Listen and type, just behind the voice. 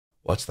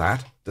What's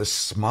that? The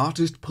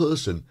smartest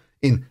person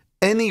in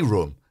any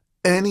room,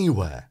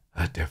 anywhere.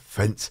 A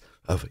defense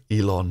of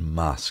Elon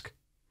Musk.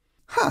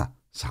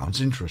 Sounds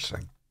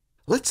interesting.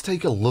 Let's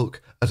take a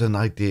look at an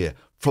idea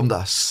from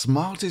the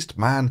smartest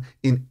man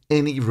in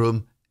any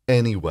room,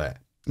 anywhere.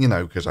 You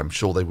know, because I'm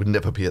sure they would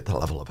never be at the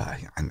level of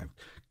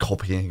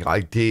copying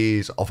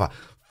ideas of a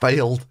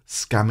failed,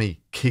 scammy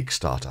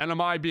Kickstarter. And am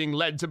I being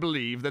led to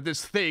believe that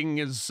this thing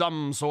is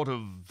some sort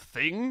of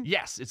thing?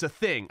 Yes, it's a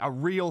thing, a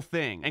real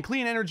thing. And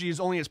clean energy is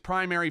only its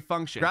primary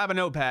function. Grab a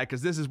notepad,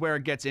 because this is where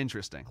it gets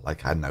interesting.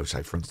 Like, I don't know,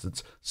 say for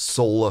instance,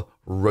 solar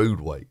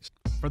roadways.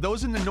 For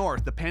those in the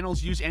north, the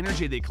panels use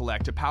energy they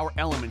collect to power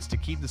elements to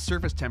keep the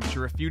surface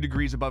temperature a few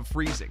degrees above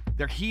freezing.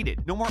 They're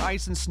heated. No more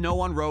ice and snow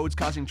on roads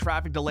causing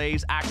traffic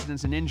delays,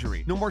 accidents, and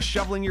injury. No more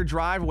shoveling your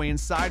driveway and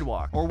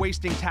sidewalk, or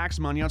wasting tax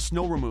money on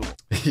snow removal.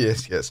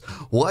 Yes.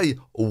 Why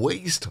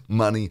waste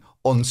money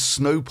on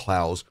snow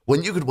plows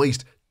when you could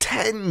waste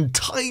 10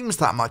 times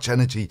that much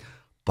energy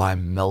by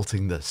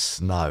melting the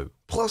snow?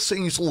 Plus,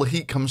 seeing as all the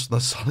heat comes from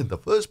the sun in the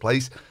first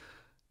place,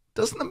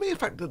 doesn't the mere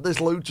fact that there's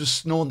loads of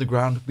snow on the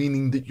ground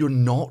meaning that you're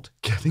not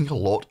getting a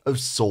lot of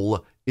solar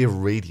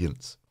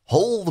irradiance?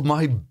 Hold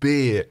my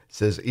beer,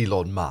 says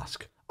Elon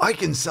Musk. I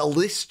can sell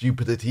this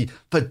stupidity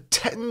for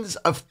tens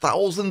of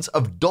thousands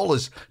of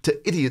dollars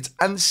to idiots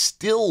and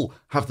still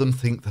have them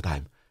think that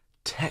I'm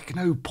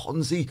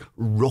techno-Ponzi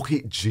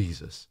rocket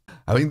Jesus.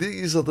 I mean,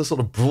 these are the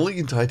sort of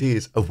brilliant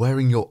ideas of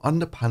wearing your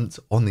underpants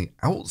on the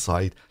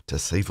outside to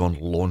save on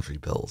laundry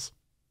bills.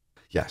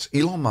 Yes,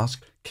 Elon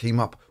Musk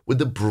came up with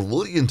the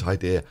brilliant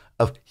idea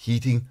of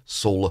heating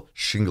solar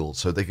shingles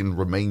so they can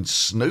remain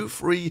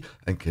snow-free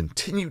and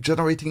continue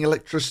generating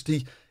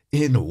electricity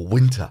in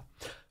winter.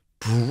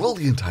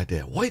 Brilliant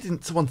idea. Why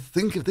didn't someone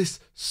think of this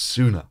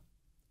sooner?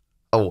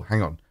 Oh,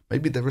 hang on.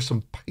 Maybe there is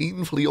some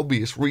painfully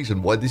obvious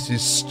reason why this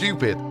is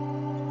stupid.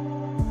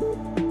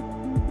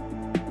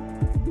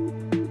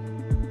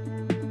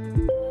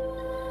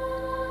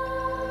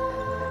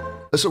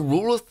 As a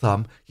rule of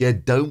thumb, you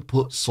don't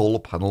put solar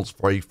panels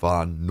very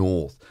far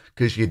north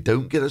because you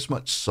don't get as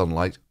much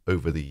sunlight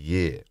over the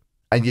year.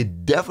 And you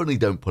definitely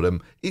don't put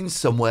them in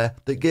somewhere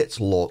that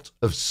gets lots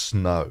of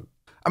snow.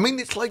 I mean,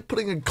 it's like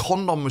putting a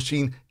condom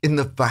machine in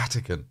the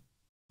Vatican.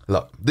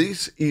 Look,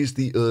 this is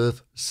the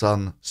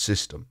Earth-Sun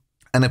system.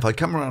 And if I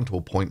come around to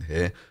a point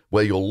here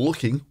where you're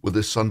looking with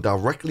the sun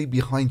directly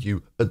behind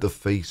you at the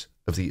face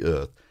of the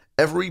Earth,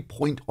 every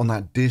point on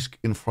that disk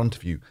in front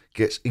of you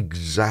gets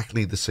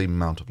exactly the same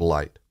amount of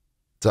light.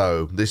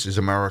 So this is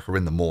America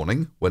in the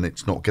morning when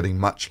it's not getting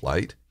much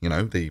light. You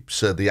know, the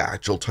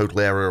actual total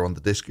area on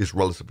the disk is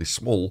relatively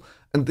small.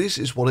 And this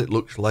is what it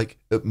looks like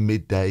at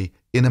midday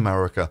in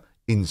America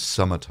in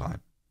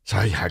summertime.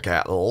 So you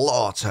get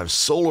lots of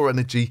solar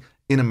energy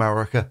in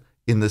America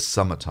in the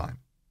summertime.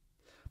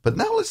 But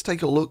now let's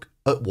take a look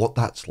at what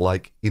that's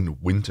like in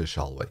winter,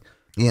 shall we?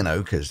 You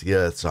know, because the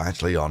Earth's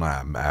actually on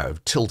a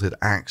tilted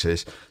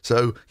axis.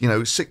 So,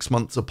 6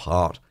 months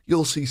apart,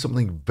 you'll see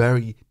something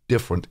very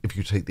different if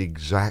you take the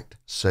exact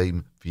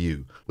same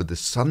view with the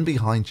sun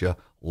behind you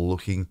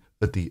looking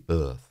at the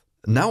Earth.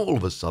 Now, all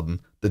of a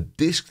sudden, the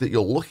disk that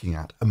you're looking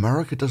at,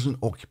 America doesn't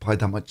occupy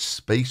that much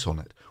space on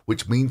it,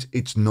 which means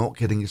it's not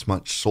getting as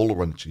much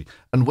solar energy.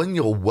 And when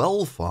you're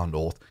well far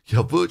north,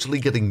 you're virtually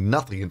getting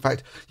nothing. In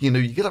fact,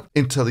 you get up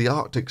into the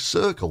Arctic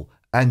Circle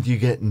and you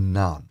get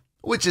none.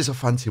 Which is a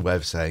fancy way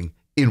of saying,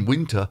 in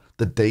winter,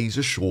 the days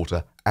are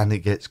shorter and it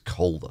gets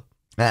colder.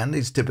 And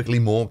it's typically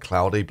more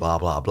cloudy, blah,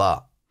 blah,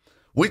 blah.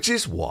 Which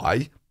is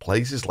why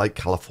places like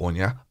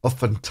California are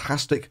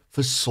fantastic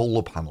for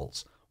solar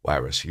panels.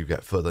 Whereas you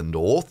get further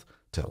north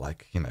to where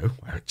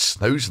it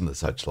snows and the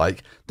such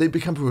like, they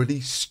become really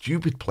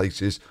stupid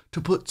places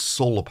to put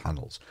solar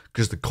panels.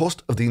 Because the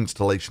cost of the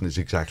installation is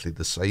exactly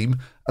the same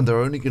and they're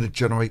only going to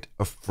generate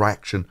a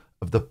fraction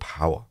of the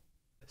power.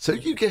 So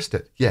you guessed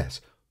it, yes.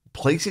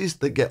 Places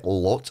that get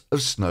lots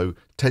of snow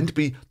tend to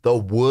be the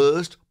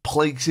worst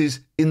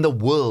places in the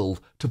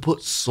world to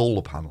put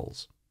solar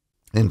panels.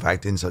 In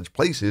fact, in such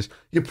places,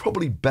 you're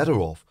probably better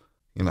off,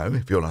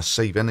 if you want to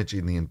save energy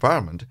in the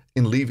environment,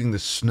 in leaving the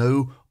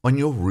snow on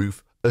your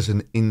roof as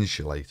an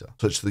insulator,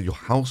 such that your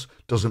house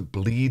doesn't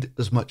bleed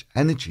as much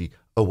energy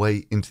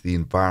away into the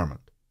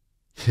environment.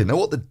 You know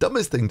what the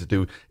dumbest thing to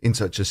do in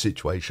such a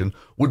situation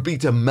would be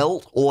to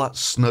melt all that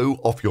snow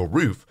off your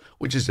roof,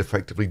 which is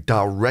effectively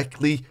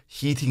directly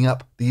heating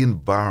up the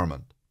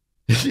environment.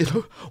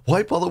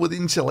 Why bother with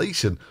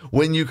insulation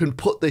when you can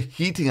put the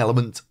heating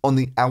element on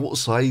the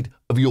outside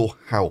of your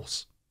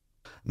house?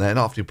 Then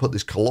after you put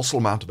this colossal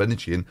amount of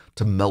energy in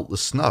to melt the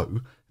snow,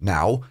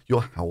 now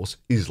your house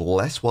is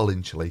less well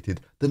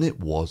insulated than it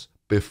was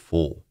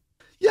before.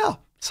 Yeah,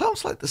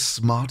 sounds like the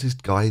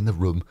smartest guy in the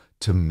room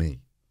to me.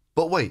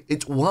 But wait,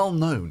 it's well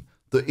known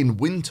that in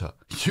winter,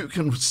 you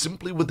can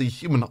simply with the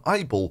human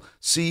eyeball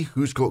see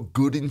who's got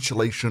good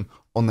insulation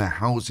on their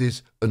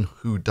houses and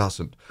who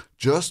doesn't,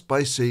 just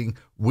by seeing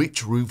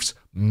which roofs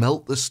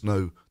melt the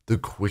snow the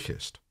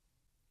quickest.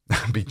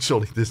 I mean,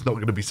 surely there's not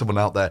going to be someone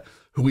out there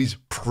who is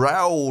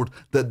proud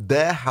that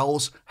their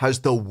house has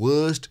the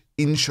worst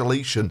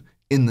insulation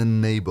in the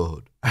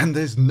neighborhood. And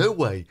there's no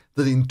way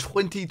that in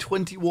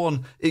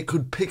 2021 it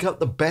could pick up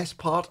the best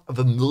part of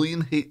 1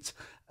 million hits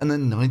and a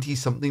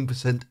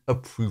 90-something%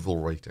 approval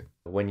rating.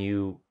 When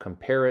you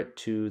compare it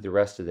to the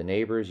rest of the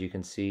neighbors, you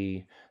can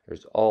see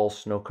there's all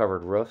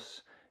snow-covered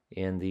roofs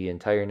in the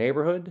entire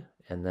neighborhood,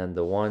 and then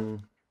the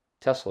one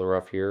Tesla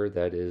roof here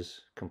that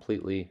is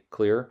completely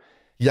clear.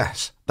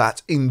 Yes,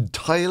 that's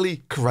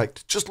entirely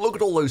correct. Just look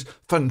at all those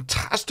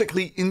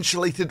fantastically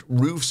insulated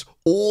roofs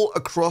all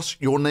across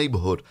your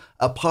neighborhood,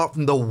 apart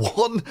from the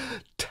one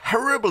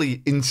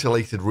terribly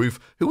insulated roof.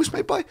 Who was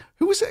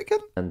it again?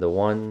 And the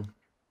one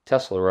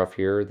Tesla roof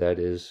here that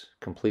is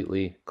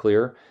completely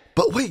clear.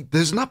 But wait,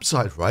 there's an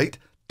upside, right?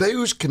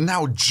 Those can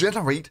now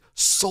generate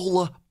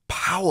solar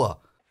power.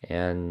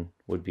 And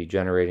would be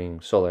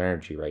generating solar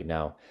energy right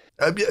now.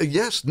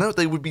 Yes, no,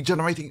 they would be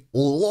generating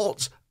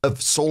lots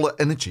of solar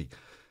energy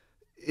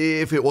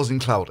if it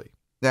wasn't cloudy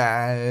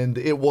and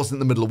it wasn't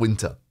the middle of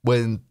winter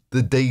when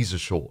the days are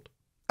short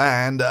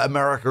and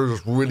America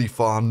is really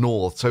far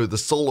north, so the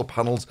solar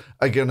panels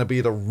are going to be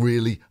at a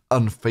really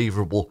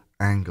unfavorable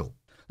angle.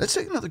 Let's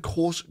take another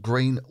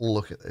coarse-grained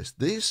look at this.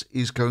 This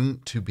is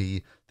going to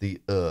be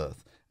the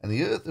Earth, and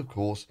the Earth, of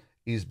course,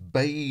 is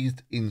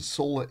bathed in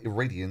solar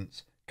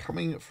irradiance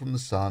coming from the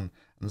sun,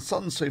 and the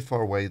sun's so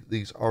far away that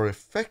these are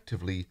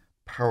effectively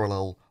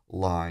parallel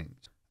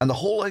lines. And the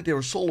whole idea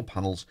of solar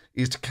panels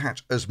is to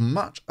catch as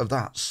much of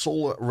that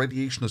solar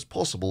radiation as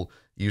possible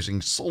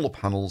using solar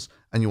panels,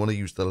 and you want to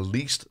use the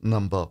least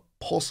number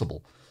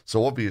possible.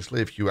 So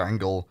obviously, if you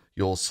angle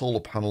your solar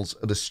panels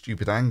at a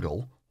stupid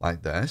angle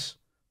like this,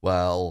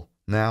 well,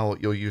 now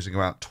you're using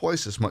about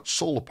twice as much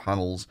solar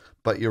panels,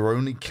 but you're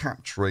only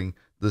capturing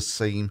the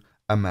same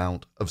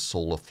amount of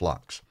solar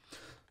flux.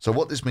 So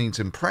what this means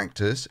in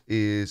practice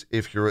is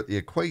if you're at the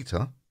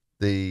equator,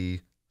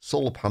 the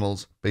solar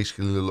panels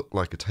basically look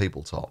like a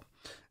tabletop.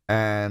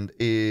 And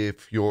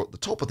if you're at the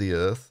top of the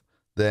Earth,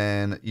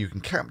 then you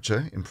can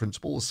capture, in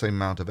principle, the same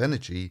amount of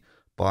energy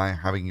by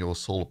having your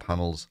solar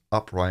panels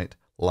upright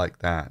like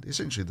that,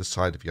 essentially the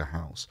side of your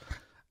house.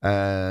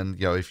 And,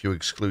 you know, if you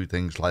exclude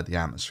things like the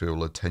atmosphere,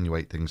 will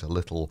attenuate things a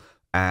little,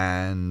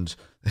 and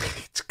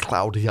it's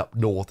cloudy up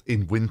north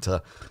in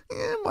winter,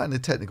 minor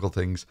technical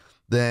things,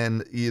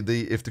 then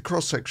if the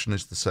cross-section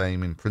is the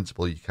same, in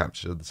principle, you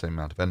capture the same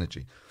amount of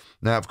energy.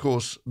 Now, of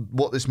course,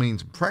 what this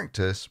means in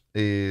practice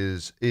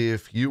is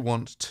if you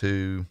want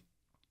to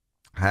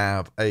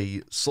have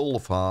a solar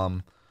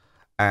farm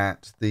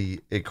at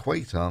the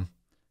equator,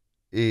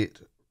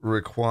 it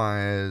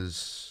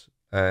requires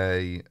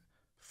a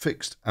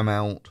fixed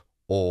amount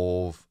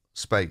of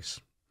space.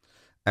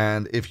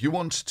 And if you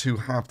want to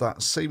have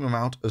that same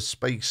amount of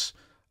space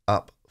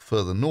up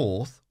further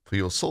north for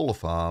your solar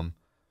farm,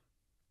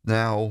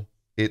 now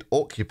it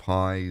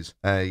occupies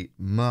a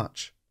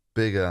much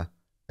bigger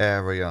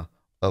area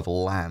of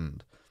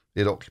land.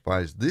 It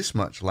occupies this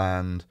much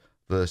land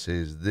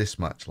versus this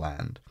much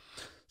land.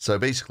 So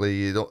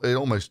basically,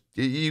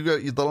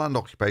 the land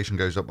occupation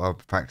goes up by a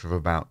factor of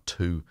about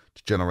 2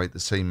 to generate the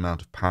same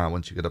amount of power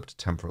once you get up to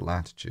temperate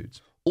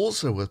latitudes.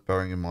 Also worth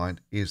bearing in mind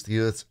is the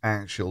Earth's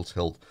axial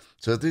tilt.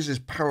 So if this is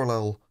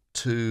parallel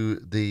to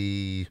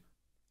the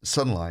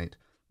sunlight,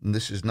 and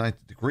this is 90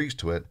 degrees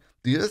to it,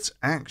 the Earth's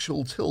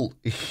axial tilt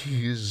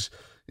is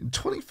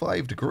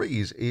 25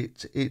 degrees.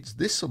 It's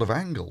this sort of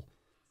angle.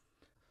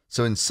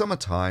 So in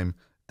summertime,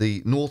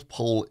 the North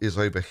Pole is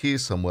over here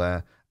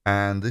somewhere,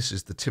 and this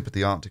is the tip of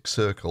the Arctic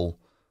Circle.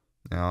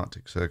 The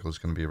Arctic Circle is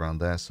going to be around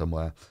there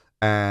somewhere.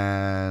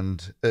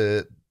 And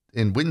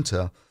in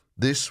winter,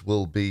 this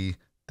will be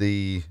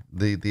the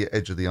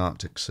edge of the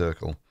Arctic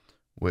Circle,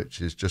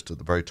 which is just at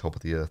the very top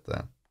of the Earth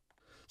there.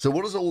 So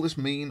what does all this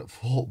mean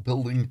for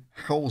building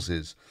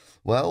houses?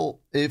 Well,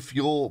 if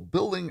you're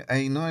building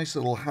a nice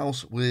little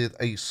house with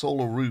a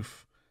solar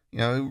roof, you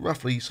know,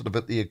 roughly sort of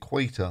at the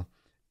equator,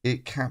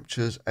 it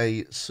captures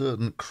a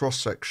certain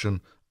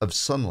cross-section of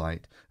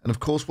sunlight. And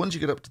of course, once you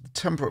get up to the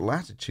temperate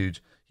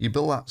latitudes, you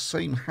build that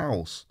same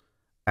house,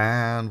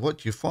 and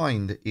what you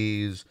find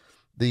is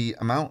the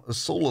amount of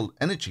solar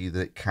energy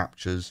that it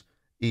captures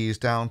is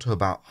down to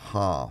about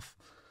half.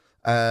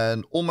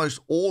 And almost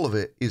all of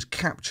it is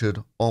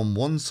captured on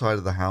one side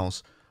of the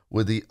house,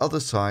 with the other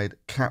side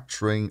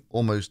capturing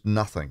almost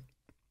nothing.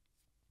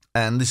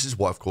 And this is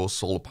why, of course,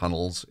 solar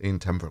panels in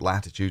temperate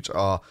latitudes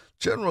are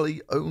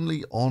generally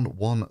only on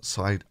one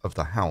side of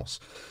the house.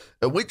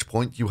 At which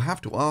point you have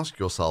to ask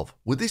yourself,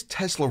 with this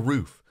Tesla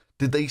roof,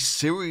 did they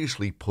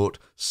seriously put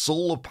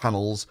solar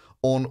panels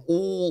on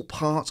all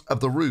parts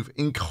of the roof,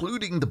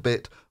 including the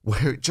bit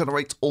where it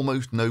generates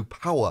almost no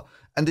power?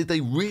 And did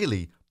they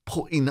really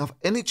put enough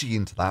energy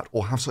into that,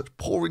 or have such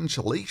poor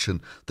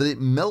insulation that it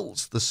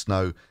melts the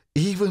snow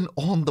even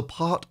on the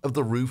part of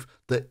the roof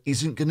that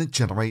isn't going to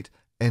generate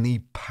any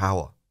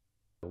power?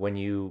 When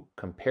you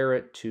compare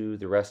it to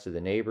the rest of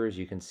the neighbors,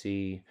 you can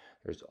see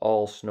there's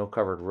all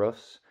snow-covered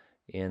roofs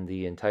in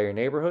the entire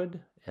neighborhood,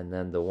 and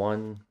then the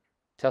one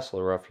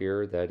Tesla roof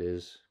here that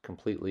is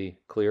completely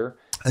clear.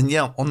 And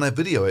yeah, on their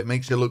video, it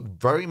makes it look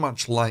very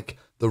much like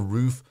the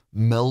roof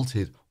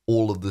melted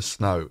all of the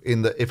snow.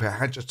 In that if it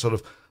had just sort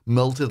of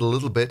melted a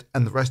little bit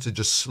and the rest had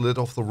just slid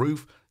off the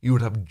roof, you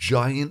would have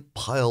giant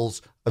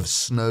piles of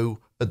snow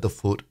at the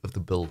foot of the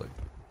building.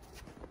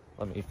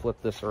 Let me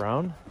flip this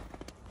around.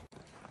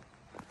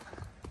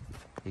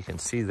 You can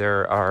see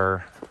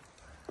there's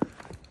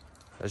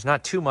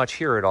not too much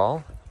here at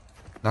all.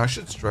 Now I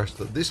should stress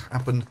that this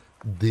happened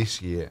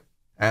this year,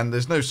 and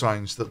there's no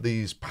signs that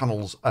these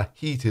panels are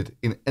heated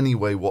in any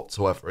way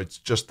whatsoever. It's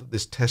just that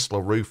this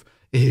Tesla roof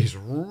is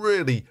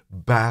really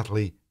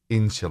badly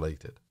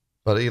insulated.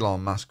 But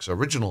Elon Musk's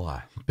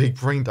original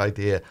big-brained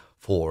idea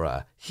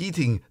for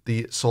heating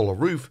the solar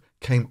roof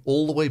came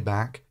all the way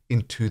back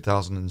in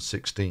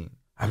 2016.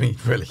 I mean,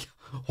 really,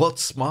 what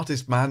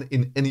smartest man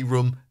in any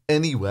room,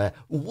 anywhere,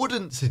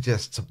 wouldn't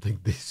suggest something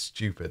this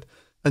stupid?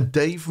 And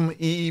Dave from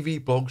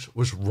EEV Blogs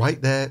was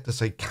right there to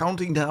say,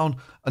 counting down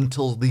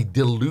until the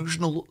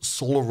delusional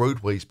solar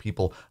roadways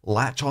people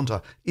latch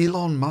onto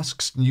Elon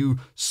Musk's new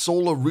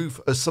solar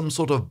roof as some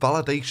sort of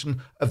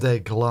validation of their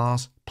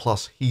glass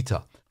plus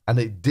heater. And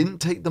it didn't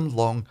take them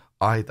long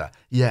either.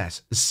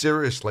 Yes,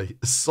 seriously,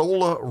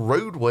 solar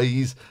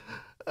roadways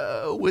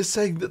were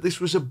saying that this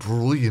was a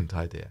brilliant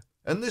idea.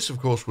 And this, of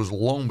course, was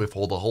long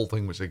before the whole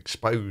thing was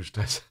exposed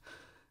as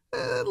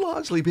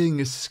largely being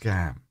a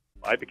scam.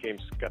 I became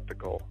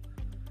skeptical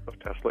of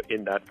Tesla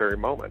in that very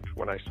moment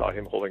when I saw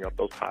him holding up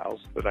those tiles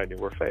that I knew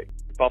were fake.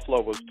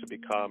 Buffalo was to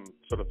become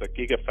sort of the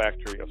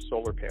gigafactory of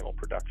solar panel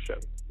production.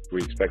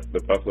 We expect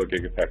the Buffalo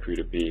Gigafactory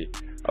to be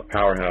a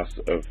powerhouse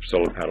of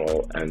solar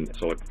panel and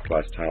solar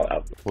glass tile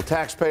output. Well,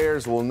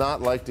 taxpayers will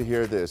not like to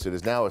hear this. It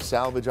is now a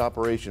salvage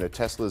operation at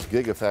Tesla's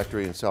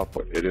Gigafactory in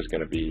Southport. It is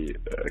going to be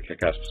a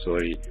kick-ass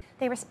facility.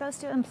 They were supposed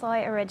to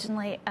employ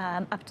originally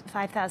up to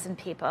 5,000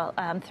 people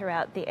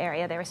throughout the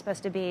area. They were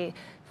supposed to be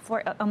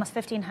almost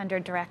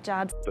 1,500 direct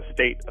jobs. The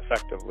state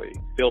effectively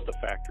built a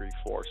factory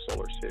for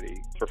Solar City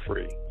for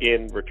free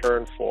in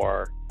return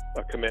for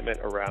a commitment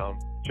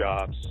around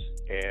jobs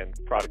and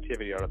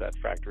productivity out of that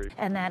factory.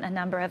 And then a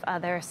number of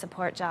other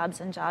support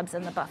jobs and jobs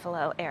in the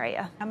Buffalo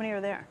area. How many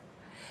are there?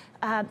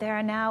 There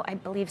are now, I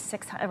believe,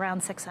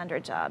 around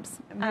 600 jobs.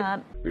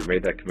 We've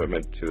made that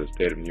commitment to the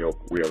state of New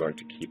York. We are going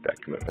to keep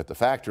that commitment. At the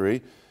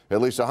factory, at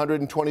least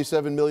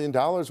 $127 million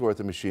worth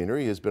of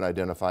machinery has been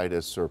identified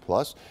as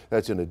surplus.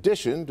 That's in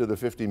addition to the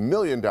 $50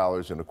 million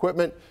in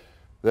equipment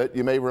that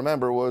you may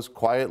remember was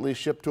quietly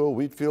shipped to a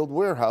wheat field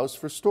warehouse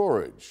for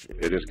storage.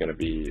 It is going to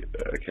be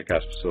a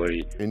kick-ass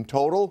facility. In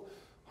total,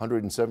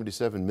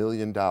 $177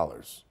 million.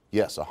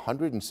 Yes,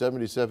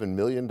 $177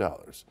 million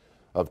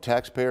of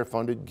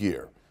taxpayer-funded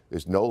gear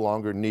is no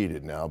longer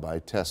needed now by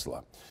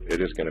Tesla.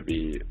 It is going to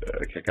be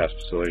a kick-ass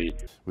facility.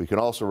 We can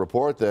also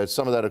report that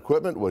some of that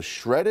equipment was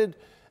shredded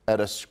at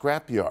a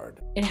scrapyard.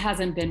 It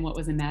hasn't been what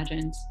was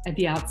imagined at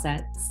the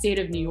outset. The state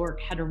of New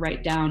York had to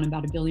write down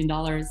about $1 billion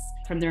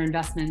from their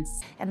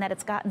investments. And that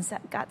it's got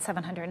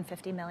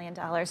 $750 million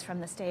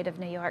from the state of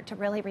New York to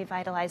really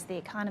revitalize the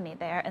economy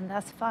there. And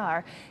thus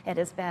far, it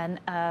has been,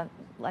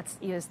 let's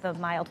use the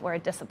mild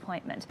word,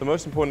 disappointment. The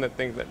most important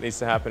thing that needs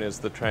to happen is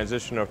the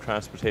transition of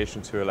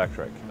transportation to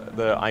electric.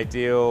 The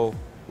ideal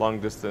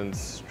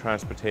long-distance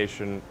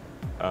transportation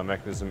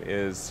mechanism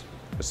is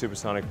a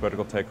supersonic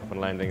vertical takeoff and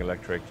landing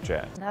electric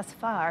jet. Thus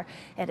far,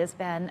 it has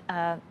been,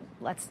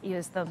 let's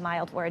use the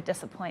mild word,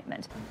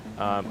 disappointment.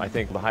 I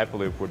think the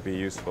Hyperloop would be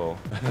useful,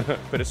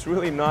 but it's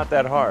really not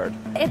that hard.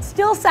 It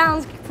still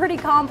sounds pretty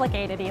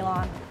complicated,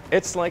 Elon.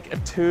 It's like a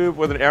tube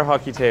with an air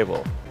hockey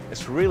table.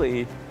 It's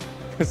really,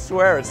 I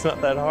swear, it's not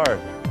that hard.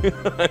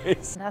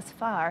 Thus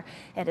far,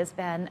 it has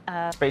been...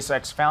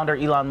 SpaceX founder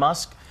Elon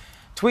Musk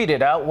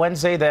tweeted out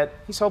Wednesday that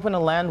he's hoping to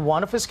land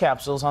one of his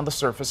capsules on the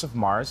surface of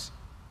Mars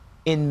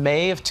in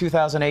May of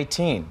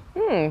 2018.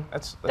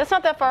 That's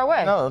not that far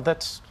away. No,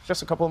 that's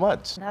just a couple of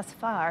months. Thus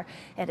far,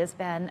 it has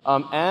been...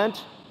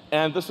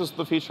 And this is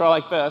the feature I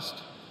like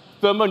best,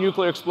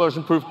 thermonuclear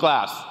explosion-proof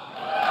glass.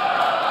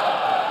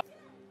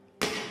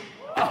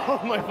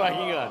 Oh my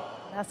fucking God.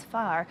 Thus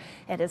far,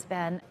 it has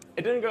been...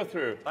 It didn't go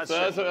through,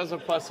 so that's a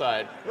plus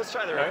side. Let's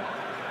try the right.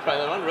 Try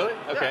that one, really?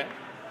 Okay,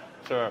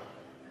 sure.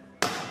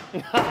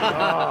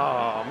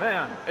 Oh,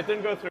 man. It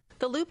didn't go through.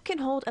 The loop can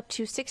hold up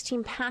to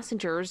 16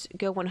 passengers,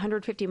 go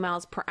 150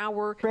 miles per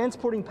hour.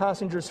 Transporting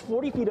passengers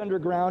 40 feet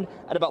underground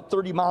at about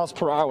 30 miles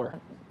per hour.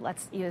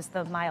 Let's use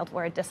the mild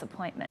word,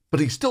 disappointment. But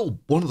he's still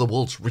one of the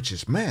world's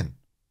richest men,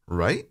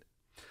 right?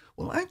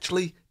 Well,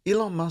 actually,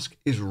 Elon Musk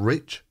is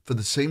rich for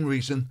the same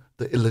reason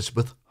that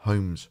Elizabeth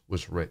Holmes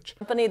was rich.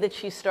 The company that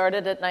she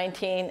started at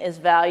 19 is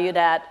valued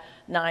at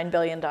 $9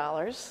 billion.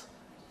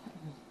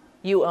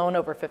 You own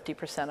over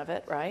 50% of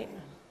it, right?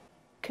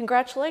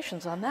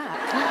 Congratulations on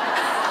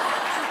that.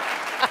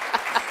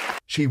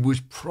 She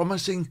was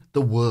promising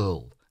the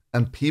world,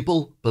 and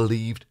people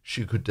believed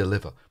she could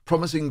deliver,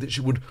 promising that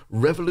she would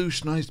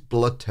revolutionize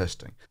blood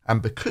testing.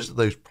 And because of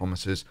those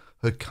promises,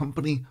 her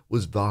company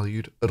was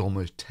valued at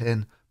almost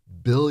 $10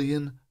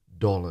 billion.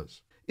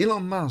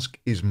 Elon Musk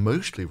is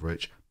mostly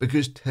rich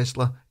because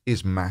Tesla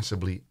is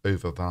massively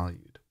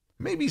overvalued.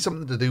 Maybe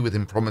something to do with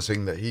him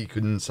promising that he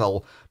can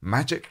sell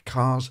magic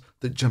cars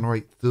that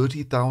generate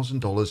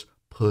 $30,000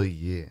 per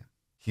year.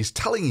 He's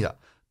telling you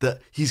that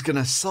he's going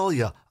to sell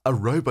you a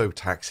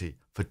robo-taxi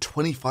for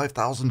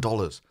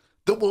 $25,000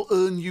 that will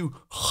earn you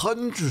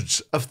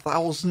hundreds of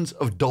thousands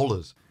of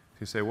dollars.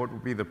 If you say, what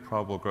would be the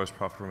probable gross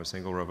profit from a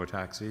single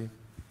robo-taxi?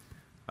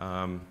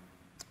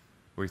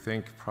 We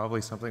think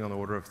probably something on the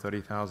order of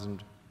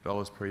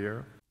 $30,000 per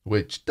year.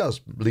 Which does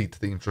lead to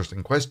the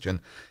interesting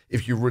question,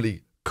 if you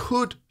really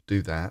could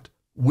do that,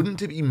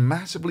 wouldn't it be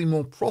massively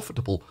more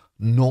profitable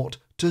not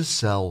to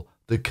sell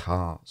the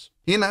cars?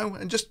 You know,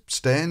 and just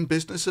stay in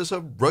business as a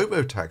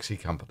robo-taxi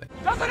company.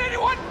 Doesn't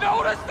anyone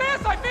notice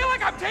this? I feel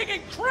like I'm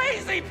taking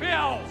crazy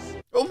pills!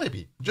 Or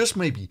maybe, just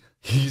maybe,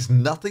 he's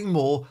nothing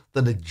more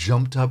than a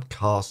jumped-up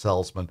car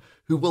salesman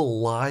who will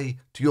lie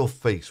to your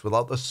face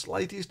without the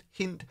slightest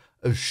hint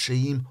of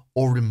shame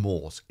or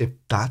remorse, if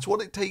that's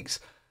what it takes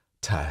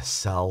to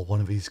sell one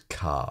of his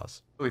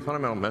cars. The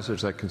fundamental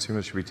message that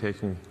consumers should be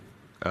taking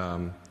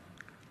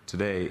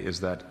today is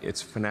that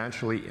it's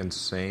financially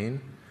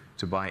insane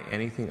to buy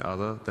anything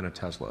other than a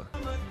Tesla.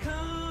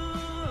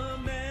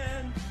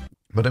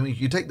 But I mean,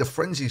 if you take the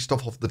frenzy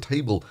stuff off the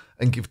table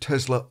and give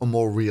Tesla a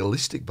more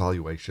realistic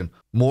valuation,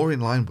 more in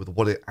line with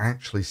what it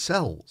actually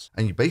sells,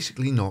 and you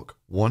basically knock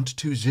 1 to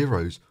 2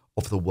 zeros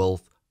off the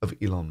wealth of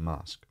Elon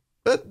Musk.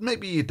 But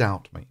maybe you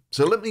doubt me.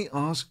 So let me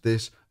ask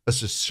this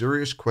as a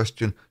serious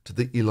question to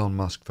the Elon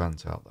Musk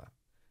fans out there.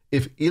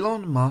 If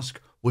Elon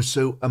Musk was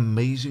so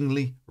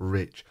amazingly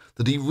rich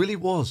that he really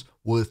was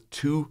worth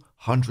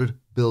 $200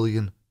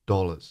 billion,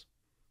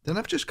 then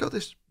I've just got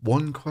this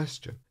one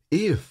question.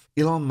 If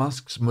Elon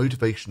Musk's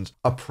motivations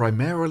are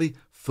primarily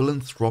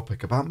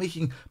philanthropic, about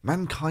making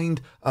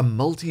mankind a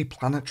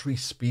multi-planetary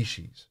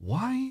species,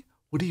 why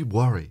would he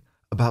worry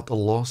about the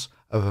loss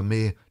of a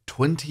mere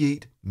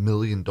 $28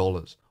 million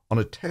on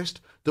a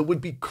test that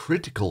would be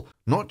critical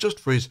not just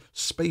for his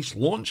space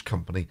launch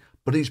company,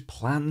 but his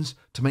plans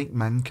to make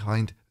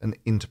mankind an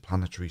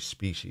interplanetary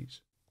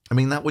species? I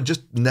mean, that would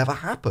just never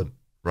happen,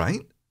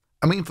 right?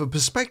 I mean, for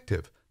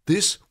perspective,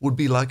 this would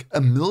be like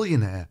a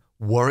millionaire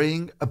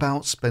worrying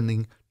about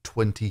spending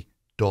 $20.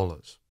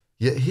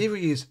 Yet here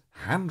he is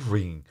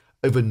hand-wringing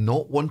over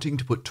not wanting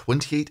to put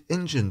 28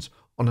 engines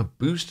on a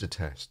booster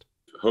test.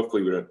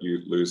 Hopefully we don't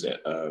lose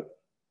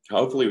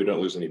hopefully we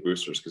don't lose any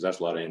boosters, because that's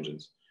a lot of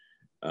engines.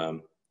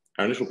 Our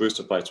initial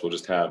booster flights will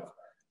just have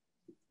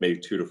maybe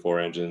 2 to 4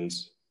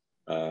 engines,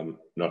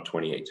 not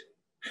 28.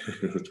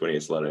 28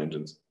 is a lot of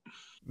engines.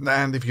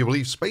 And if you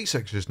believe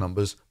SpaceX's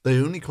numbers, they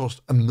only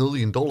cost $1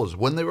 million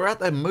when they were at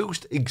their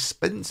most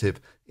expensive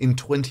in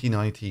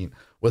 2019,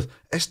 with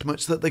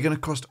estimates that they're going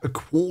to cost a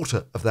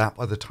quarter of that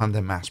by the time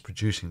they're mass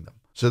producing them.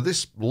 So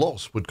this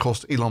loss would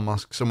cost Elon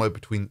Musk somewhere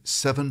between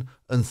 $7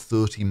 and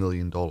 $30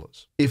 million.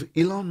 If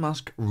Elon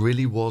Musk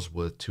really was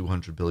worth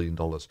 $200 billion,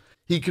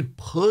 he could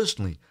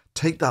personally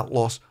take that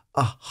loss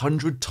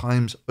 100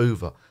 times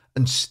over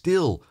and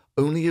still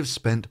only have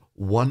spent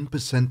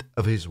 1%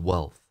 of his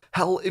wealth.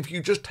 Hell, if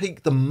you just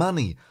take the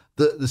money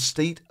that the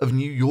state of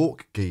New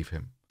York gave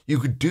him, you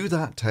could do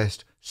that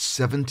test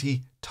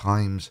 70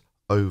 times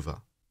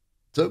over.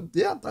 So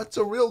yeah, that's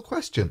a real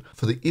question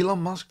for the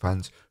Elon Musk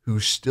fans who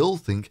still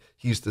think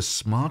he's the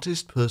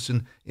smartest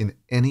person in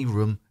any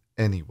room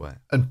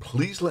anywhere. And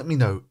please let me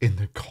know in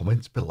the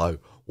comments below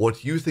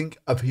what you think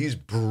of his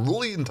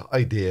brilliant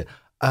idea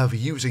of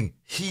using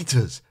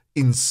heaters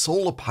in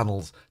solar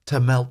panels to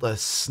melt the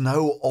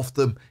snow off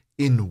them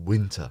in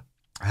winter.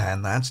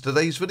 And that's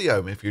today's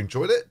video. If you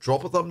enjoyed it,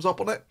 drop a thumbs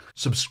up on it.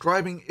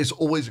 Subscribing is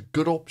always a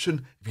good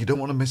option if you don't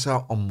want to miss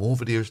out on more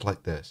videos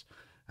like this.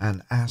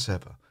 And as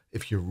ever,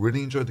 if you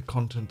really enjoy the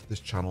content of this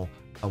channel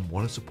and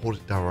want to support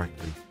it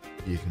directly,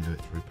 you can do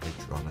it through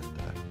Patreon.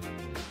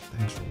 And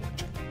thanks for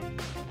watching.